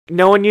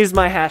No one used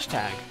my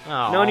hashtag.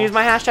 Oh. No one used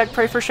my hashtag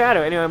pray for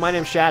Shadow. Anyway, my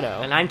name's Shadow.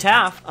 And I'm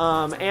Taff.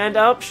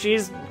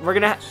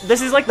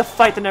 This is like the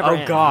fight that never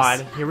ends. Oh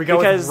god, here we go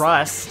with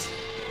Rust.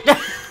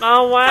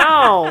 Oh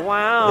wow,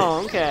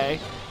 wow,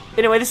 okay.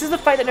 Anyway, this is the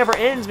fight that never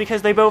ends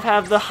because they both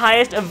have the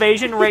highest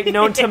evasion rate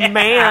known to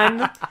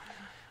man.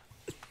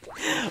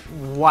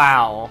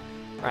 Wow.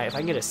 Alright, if I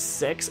can get a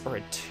 6 or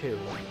a 2.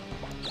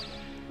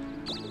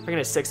 If I can get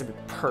a 6, it'd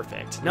be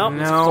perfect. Nope,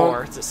 it's a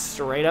 4. It's a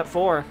straight up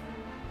 4.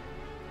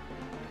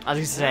 I was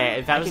gonna say,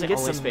 if that was the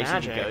only some space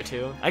magic. you could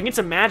go to. I can get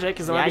some magic,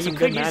 because there might be some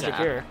good magic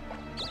here.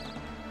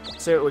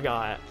 See what we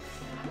got.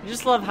 I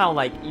just love how,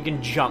 like, you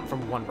can jump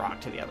from one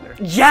rock to the other.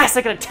 Yes,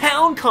 I got a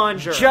town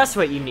conjure! Just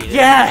what you needed.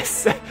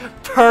 Yes!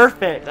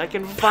 Perfect! I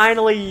can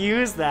finally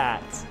use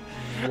that.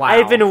 Wow.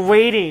 I've been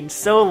waiting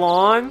so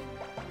long.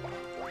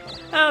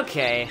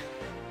 Okay.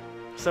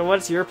 So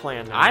what's your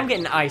plan now? I'm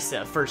getting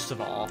Isa, first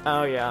of all.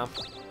 Oh, yeah.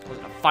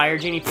 A fire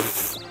genie?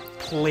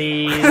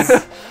 Please.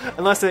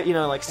 Unless it,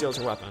 like, steals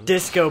your weapon.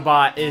 Disco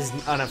bot is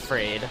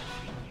unafraid.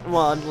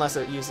 Well, unless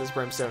it uses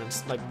brimstone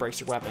and, like, breaks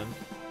your weapon.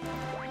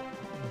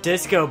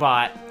 Disco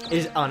bot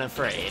is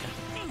unafraid.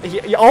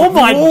 Oh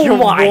my god!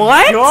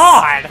 What?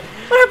 God!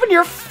 What happened to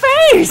your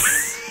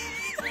face?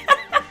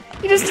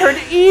 You just turned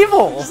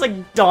evil! Just,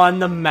 like, don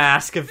the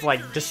mask of,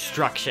 like,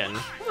 destruction.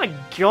 Oh my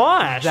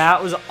gosh!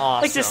 That was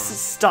awesome. Like, just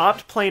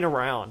stopped playing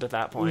around at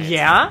that point.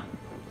 Yeah?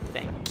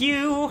 Thank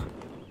you.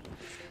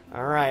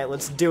 Alright,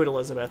 let's do it,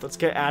 Elizabeth. Let's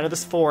get out of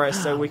this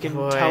forest so we can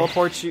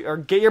teleport you, or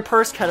get your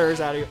purse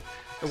cutters out of your...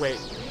 Or wait,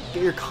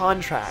 get your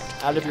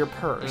contract out of your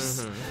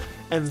purse.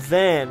 And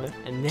then...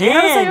 Do you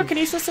have a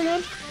psychokinesis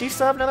again? Do you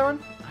still have another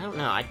one? I don't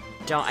know, I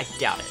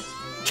doubt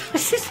it.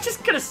 She's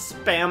just gonna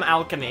spam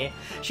alchemy.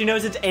 She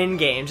knows it's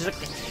endgame. She's like,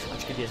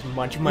 let's give you as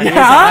much money as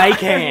I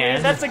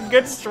can. That's a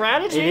good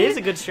strategy. It is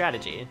a good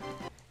strategy.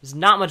 There's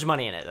not much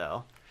money in it,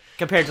 though.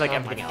 Compared to, like,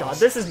 everything else. God,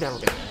 this is never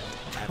gonna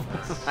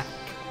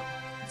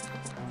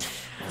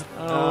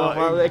Oh,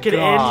 well, it could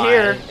end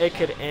here. It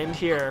could end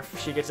here if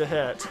she gets a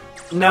hit.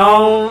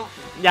 No,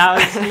 that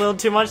was a little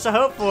too much to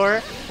hope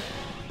for.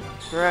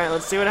 Alright,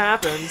 let's see what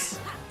happens.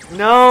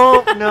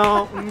 No,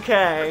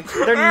 okay.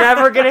 They're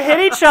never gonna hit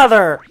each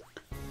other!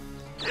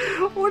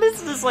 What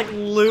is this, like,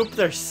 loop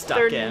they're stuck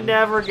in? They're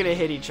never gonna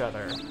hit each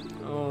other.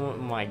 Oh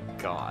my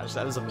gosh,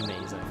 that was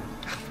amazing.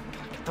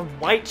 The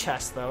white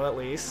chest, though, at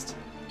least.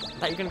 I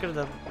thought you were gonna go to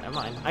the... Never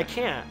mind. I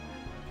can't.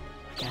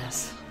 I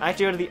guess. I have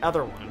to go to the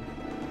other one.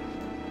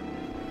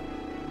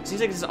 Seems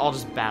like this is all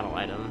just battle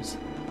items.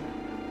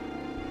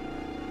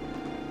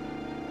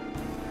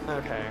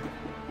 Okay.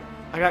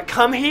 I got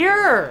come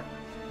here!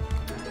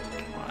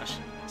 Gosh,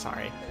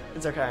 sorry.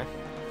 It's okay.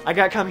 I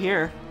got come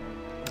here.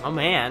 Oh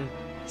man.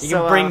 You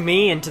So, can bring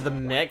me into the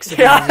mix if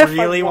yeah, you if I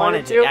really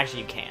wanted wanted to. to.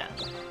 Actually, you can't.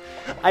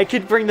 I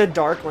could bring the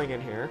Darkling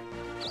in here.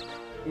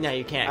 No,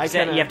 you can't. I 'Cause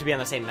kinda- you have to be on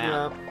the same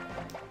map. Yeah.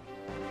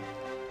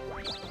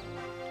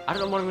 I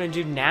don't know what I'm gonna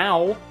do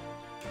now.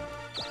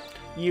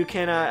 You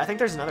can, I think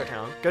there's another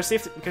town. Go see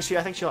if, because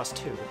I think she lost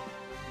 2.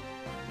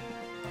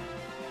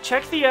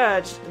 Check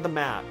the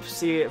map.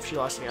 See if she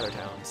lost any other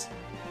towns.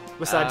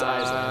 Besides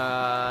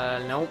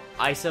Isa. Nope.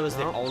 Isa was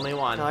the only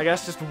one. No, I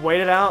guess just wait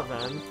it out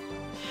then.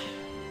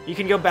 You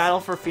can go battle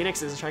for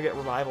phoenixes and try to get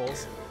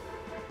revivals.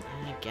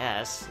 I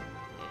guess.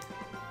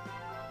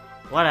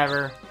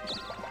 Whatever.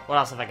 What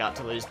else have I got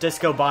to lose?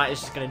 Disco Bot is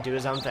just gonna do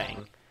his own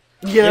thing.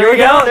 Yeah, Here we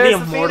go. There's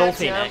The immortal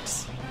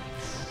Phoenix. Phoenix. Yeah.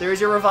 There's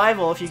your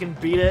revival if you can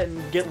beat it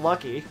and get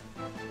lucky.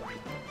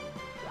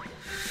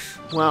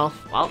 Well,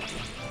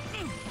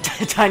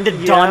 time to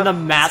don the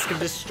mask of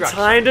destruction.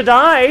 Time to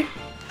die.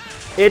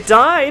 It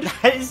died.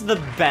 That is the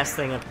best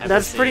thing I've ever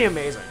That's seen. pretty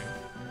amazing.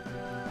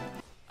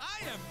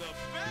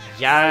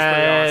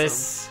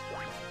 Yes.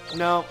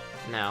 No,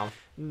 No.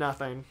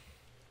 nothing.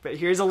 But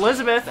here's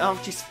Elizabeth. Oh,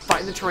 she's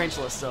fighting the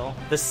tarantula still.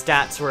 The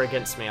stats were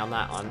against me on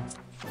that one.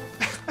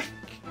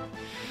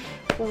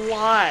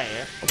 Why?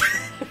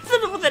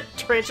 With that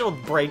tarantula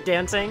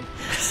breakdancing.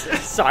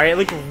 Sorry, it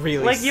looked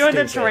really Like you and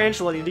the stupid.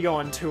 tarantula need to go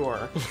on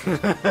tour.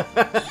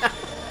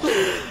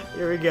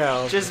 Here we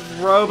go. Just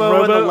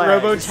Robo and the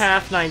legs. Robo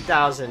Taff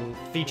 9000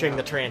 featuring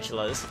the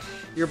tarantulas.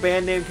 Your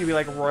band name could be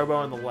like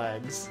Robo and the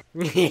Legs.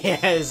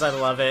 Yes, I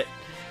love it.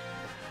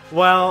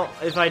 Well,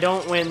 if I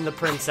don't win the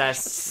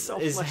princess'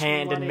 much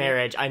hand in money.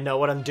 marriage, I know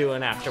what I'm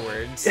doing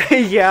afterwards.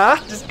 Yeah?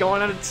 Just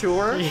going on a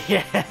tour?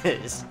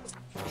 Yes.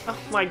 Oh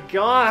my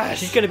gosh.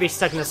 She's gonna be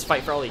stuck in this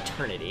fight for all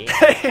eternity.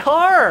 They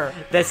are!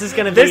 This is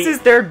gonna be... This is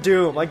their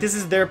doom. Like, this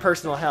is their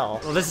personal hell.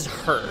 Well, this is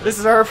her. This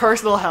is our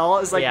personal hell.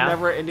 It's like Yeah.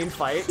 never-ending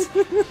fight.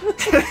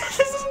 This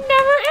is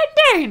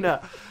never-ending!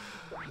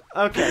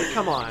 Okay,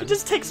 come on. It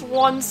just takes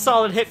one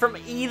solid hit from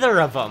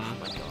either of them. Oh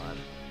my god.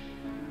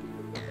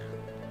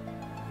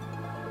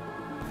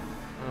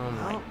 Oh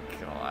my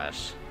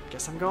gosh.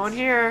 Guess I'm going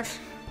here.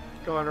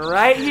 Going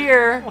right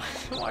here.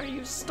 Why are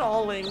you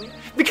stalling?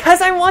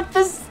 Because I want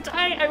this.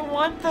 I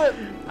want the.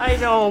 I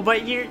know,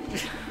 but you...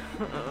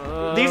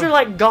 These are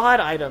like god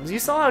items. You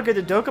saw how good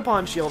the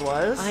Dokapon shield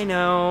was. I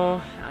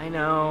know.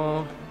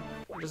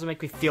 It doesn't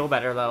make me feel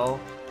better, though.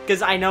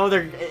 Because I know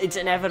it's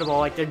inevitable.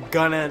 Like, they're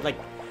gonna, like,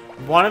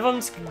 one of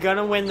them's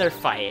gonna win their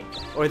fight,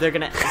 or they're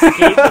gonna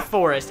escape the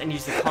forest and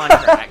use the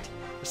contract,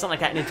 or something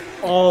like that, and it's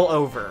all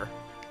over.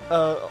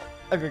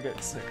 I'm gonna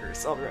get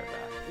Snickers. I'll be right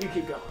back. You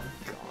keep going.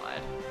 God.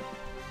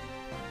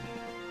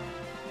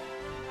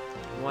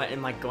 What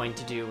am I going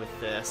to do with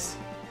this?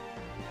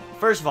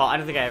 First of all, I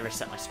don't think I ever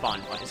set my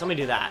spawn point, so let me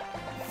do that.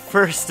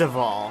 First of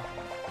all,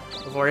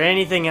 before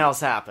anything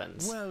else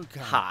happens,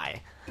 Welcome.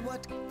 hi.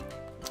 What?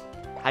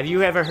 Have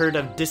you ever heard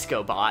of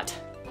Dokapon?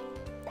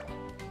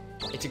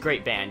 It's a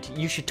great band.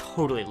 You should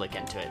totally look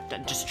into it.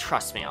 Just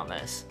trust me on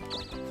this.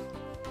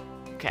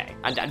 Okay,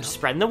 I'm just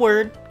spreading the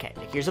word. Okay,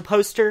 here's a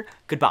poster.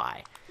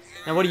 Goodbye.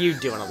 Now, what are you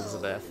doing,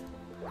 Elizabeth?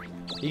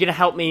 You gonna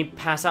help me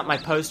pass out my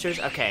posters?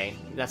 Okay,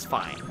 that's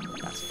fine.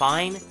 That's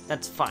fine.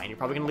 That's fine. You're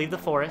probably gonna leave the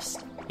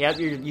forest. Yep,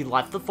 you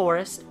left the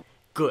forest.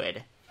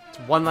 Good. It's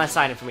one less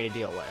item for me to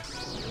deal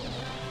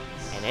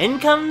with. And in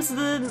comes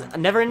the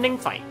never-ending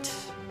fight.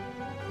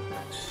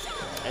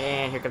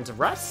 And here comes a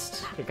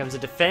rust. Here comes a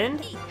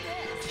defend.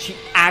 She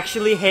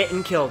actually hit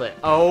and killed it.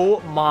 Oh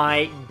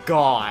my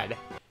god.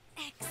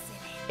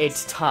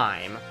 It's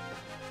time.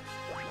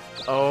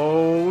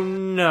 Oh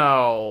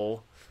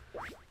no.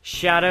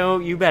 Shadow,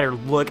 you better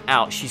look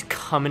out. She's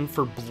coming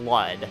for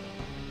blood.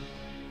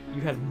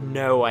 You have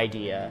no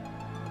idea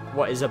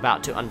what is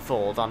about to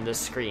unfold on this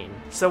screen.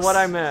 So what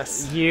I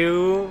miss?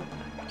 You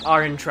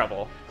are in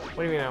trouble.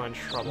 What do you mean I'm in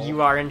trouble?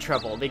 You are in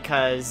trouble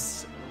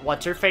because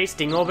what's-her-face,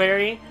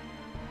 Dingleberry,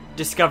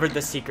 discovered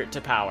the secret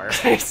to power.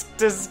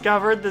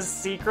 Discovered the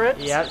secret?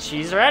 Yep,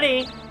 she's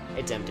ready.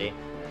 It's empty.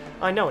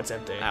 I know it's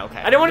empty. Okay.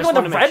 I didn't want to Just go in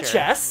the wanna make red sure.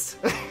 chest.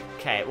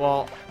 Okay,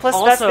 well, Plus,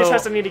 also, that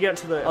chest I need to get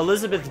to the...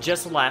 Elizabeth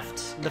just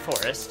left the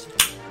forest.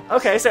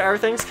 Okay, so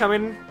everything's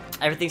coming...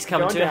 Everything's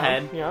coming going to a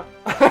down. head.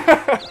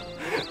 Yeah.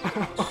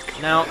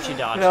 No, she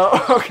dodged. No,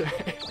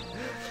 okay.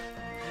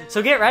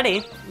 So get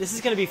ready. This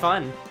is gonna be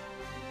fun.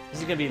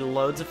 This is gonna be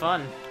loads of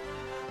fun.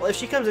 Well, if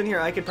she comes in here,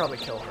 I could probably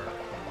kill her.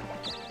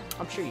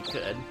 I'm sure you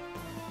could.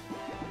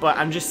 But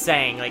I'm just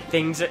saying, like,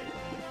 things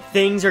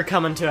are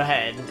coming to a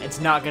head.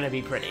 It's not gonna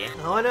be pretty.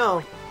 Oh, I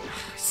know.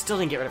 Still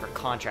didn't get rid of her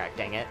contract,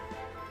 dang it.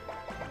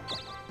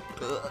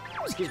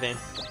 Excuse me.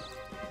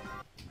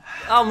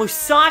 Oh,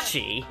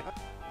 Musashi!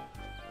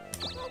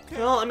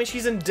 Well, I mean,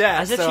 she's in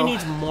debt, As if so... she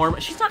needs more.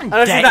 She's not in Oh,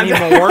 she's debt not in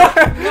anymore.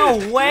 debt.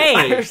 No way.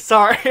 I'm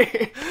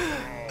sorry.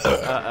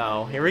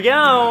 Uh-oh. Here we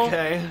go.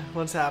 Okay,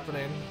 what's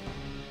happening?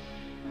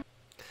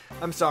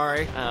 I'm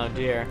sorry. Oh,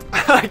 dear.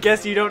 I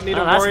guess you don't need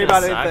to Oh, that's worry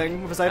gonna about suck.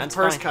 anything besides That's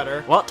the purse fine.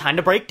 cutter. Well, time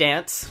to break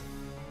dance.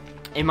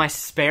 In my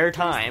spare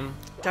time.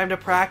 Time to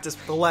practice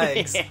with the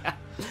legs. Yeah.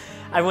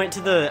 I went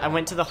to the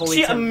holy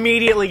She temple.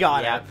 immediately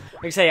got Yeah. it.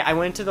 Like I say, I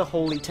went to the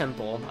holy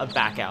temple of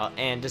Backout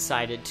and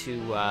decided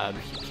to Are you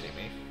kidding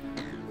me?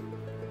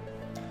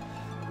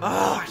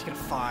 Oh, I just got a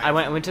 5. I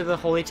went to the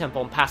holy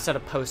temple and passed out a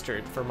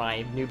poster for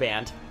my new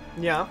band.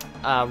 Yeah.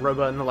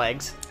 Robo and the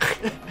Legs.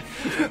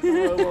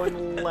 Robo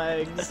and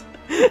legs.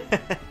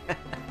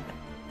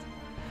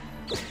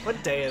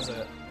 What day is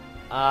it?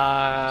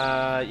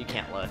 You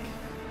can't look.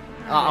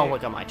 I'll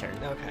look on my turn.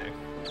 Okay.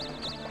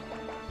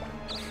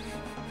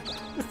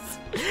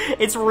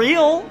 It's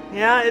real.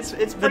 Yeah, it's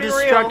The pretty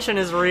destruction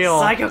real. is real.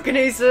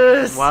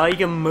 Psychokinesis. Well, you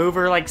can move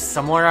her like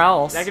somewhere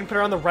else. I can put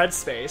her on the red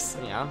space.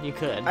 Yeah, you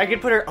could. I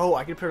could put her. Oh,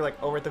 I could put her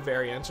like over at the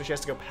very end, so she has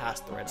to go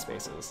past the red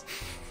spaces.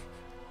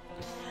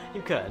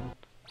 You could.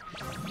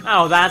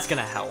 Oh, that's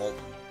gonna help.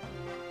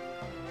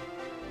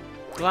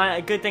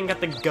 Glad, good thing got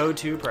the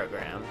go-to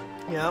program.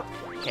 Yep.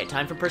 Okay,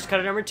 time for purse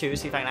cutter number 2.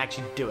 See if I can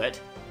actually do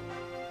it.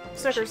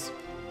 Snickers.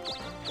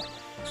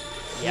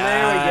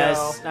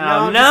 Yes. There we go.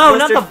 Oh, No, no,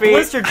 just not the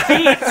blistered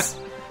blistered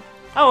feet.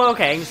 Oh,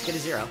 okay. Just get a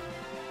 0.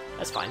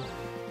 That's fine.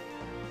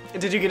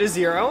 Did you get a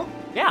 0?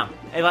 Yeah.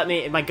 It let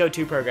me. My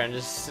go-to program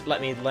just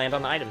let me land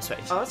on the item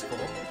space. Oh, that's cool.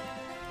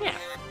 Yeah.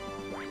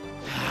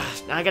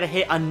 Now I gotta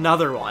hit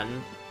another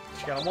one.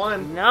 She got a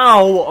 1.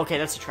 No. Okay,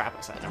 that's a trap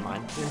outside. Never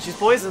mind. And she's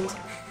poisoned.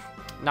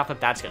 Not that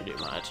that's gonna do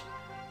much.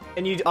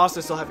 And you also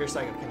still have your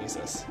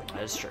psychokinesis.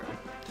 That is true.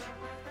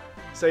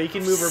 So you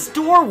can move her.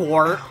 Store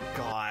War. Oh,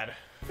 God.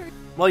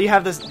 Well, you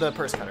have the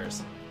purse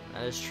cutters.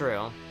 That is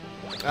true.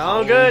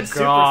 Oh, good. Super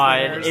God,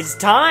 flares. it's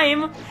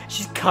time.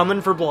 She's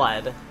coming for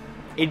blood.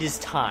 It is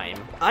time.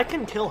 I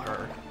can kill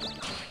her.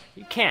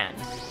 You can.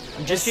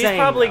 I'm just She's saying,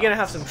 probably though. gonna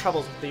have some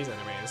troubles with these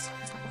enemies.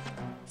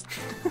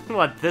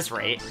 Well, at this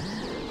rate.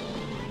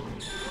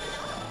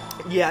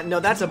 Yeah, no,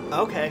 that's a...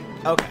 Okay.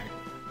 Okay.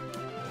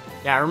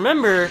 Yeah,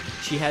 remember,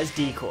 she has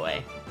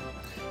decoy.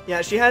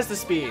 Yeah, she has the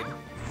speed.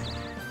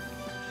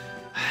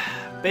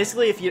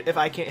 Basically, if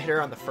I can't hit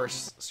her on the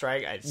first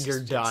strike, You're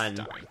it's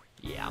done.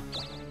 Yeah.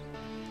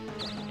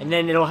 And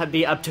then it'll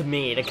be up to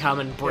me to come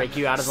and break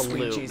you out of the Sweet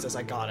loop. Jesus,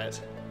 I got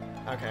it.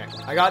 Okay,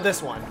 I got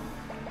this one.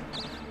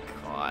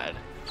 God.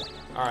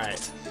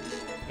 Alright.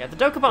 You got the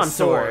Dokapon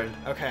sword.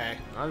 Okay.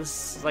 Oh,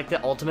 this is like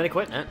the ultimate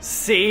equipment.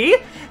 See?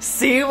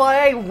 See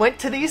why I went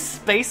to these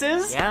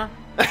spaces? Yeah,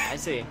 I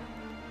see.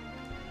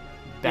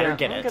 Better Yeah,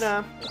 get it.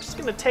 I'm just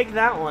gonna take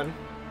that one.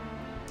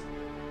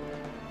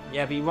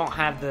 Yeah, but you won't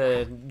have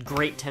the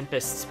Great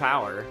Tempest's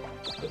power.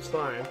 It's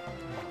fine.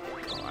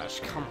 Gosh,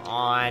 come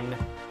on.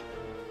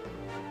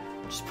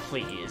 Just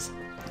please.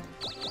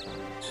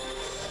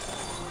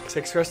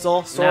 6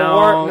 crystal. Sword No.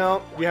 War.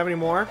 No. Do you have any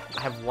more?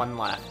 I have 1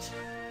 left.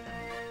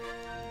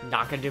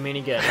 Not gonna do me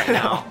any good right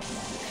now.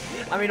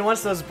 I mean,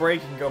 once those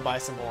break, you can go buy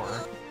some more.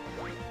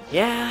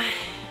 Yeah,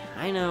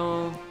 I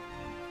know.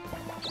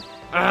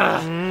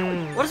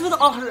 Ugh. What is with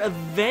all her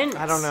events?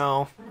 I don't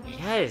know.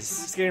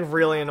 Yes. It's getting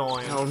really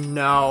annoying. Oh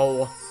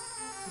no.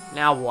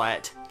 Now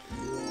what?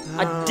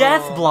 A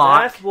death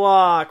block. Death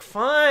block.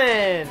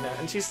 Fun.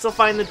 And she's still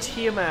fighting the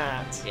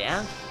Tiamat.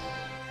 Yeah.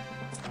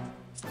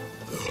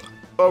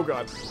 Oh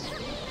god.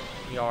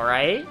 You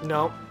alright?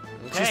 No.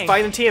 Okay. She's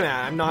fighting the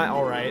Tiamat. I'm not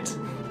alright.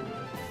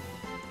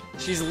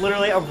 She's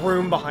literally a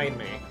room behind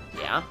me.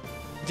 Yeah.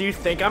 Do you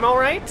think I'm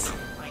alright? Oh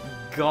my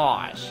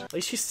gosh. At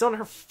least she's still in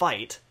her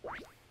fight.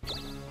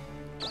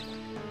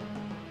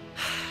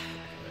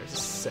 There's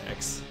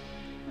 6.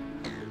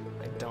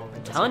 I don't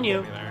think that's Telling gonna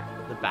you, get me there.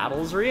 the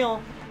battle's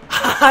real.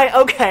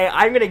 Okay,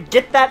 I'm gonna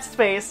get that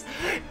space.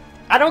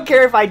 I don't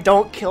care if I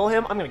don't kill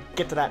him, I'm gonna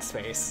get to that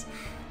space.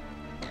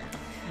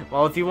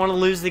 Well, if you want to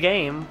lose the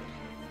game,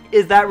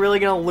 Is that really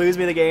gonna lose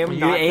me the game?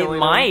 Not it killing him?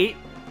 might.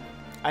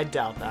 I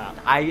doubt that.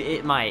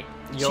 It might.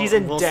 She's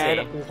in we'll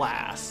dead see.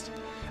 last.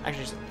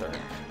 Actually, she's in 3rd.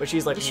 But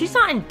she's like... She's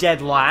not in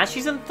dead last.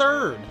 She's in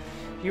 3rd.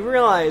 You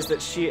realize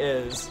that she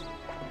is...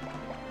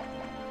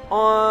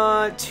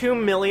 2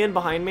 million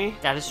behind me?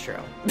 That is true.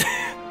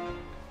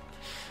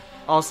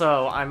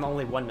 Also, I'm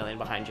only 1 million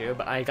behind you,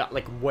 but I got,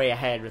 like, way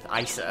ahead with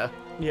Isa.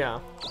 Yeah.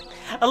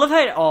 I love how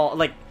it all,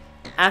 like,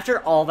 after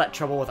all that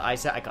trouble with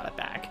Isa, I got it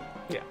back.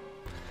 Yeah.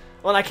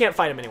 Well, and I can't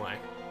fight him anyway.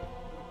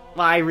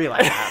 Well, I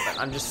realize that,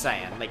 but I'm just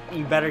saying, like,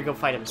 you better go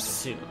fight him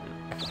soon.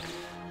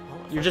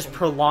 You're just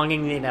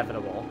prolonging the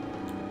inevitable.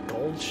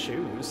 Gold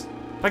shoes.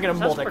 If I get a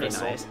That's pretty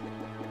multi-crystal. nice.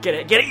 Get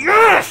it, get it!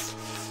 Yes!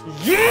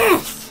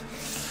 Yes!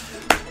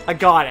 I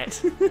got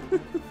it.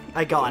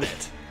 I got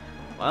it.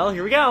 Well,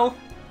 here we go.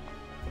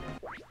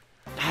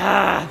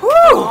 Come Woo!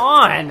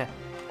 on!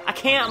 I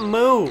can't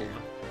move.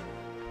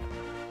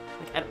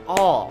 Like, at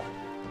all.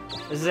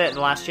 This is it,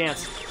 the last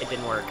chance. It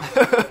didn't work.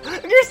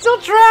 You're still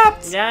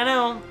trapped! Yeah, I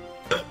know.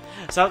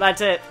 So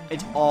that's it.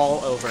 It's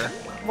all over.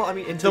 Well, I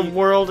mean, The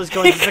world is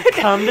going to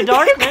succumb to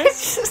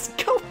darkness.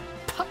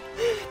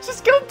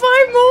 Just go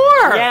buy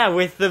more! Yeah,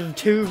 with the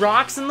 2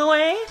 rocks in the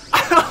way.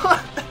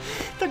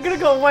 They're gonna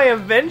go away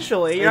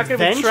eventually. You're not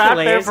gonna be trapped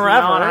there it's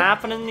forever. not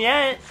happening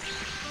yet.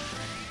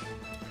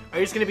 Are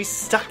you just gonna be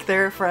stuck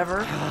there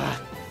forever?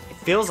 It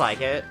feels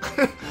like it.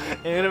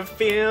 And it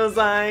feels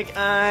like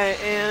I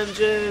am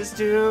just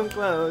too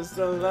close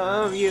to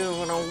love you.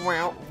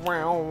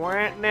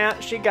 Now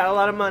she got a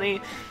lot of money.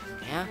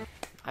 Yeah,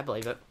 I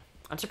believe it.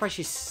 I'm surprised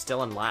she's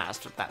still in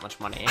last with that much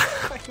money.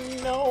 I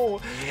know.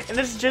 And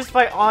it's just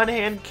by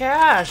on-hand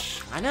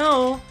cash. I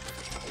know.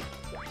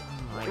 Oh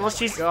my Well,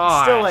 she's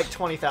gosh. still like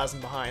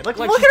 20,000 behind. Like,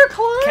 Like, look she's at her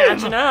climb.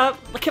 catching up.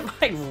 Look at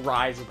my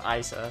rise with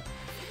Isa.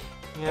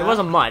 Yeah. It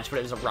wasn't much, but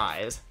it was a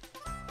rise.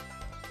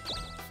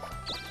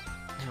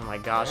 Oh my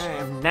gosh.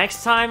 Damn.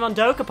 Next time on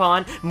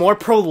Dokapon, more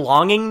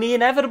prolonging the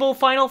inevitable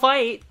final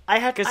fight. I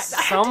have Because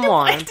I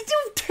someone... have to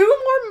do 2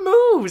 more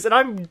moves, and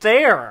I'm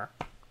there.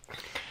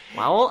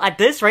 Well, at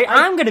this rate,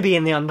 I'm going to be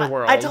in the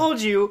underworld. I told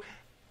you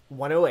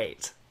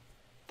 108.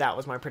 That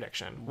was my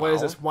prediction. What is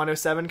Well. this,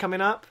 107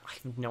 coming up? I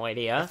have no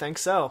idea. I think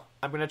so.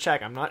 I'm going to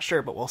check. I'm not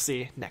sure, but we'll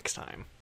see next time.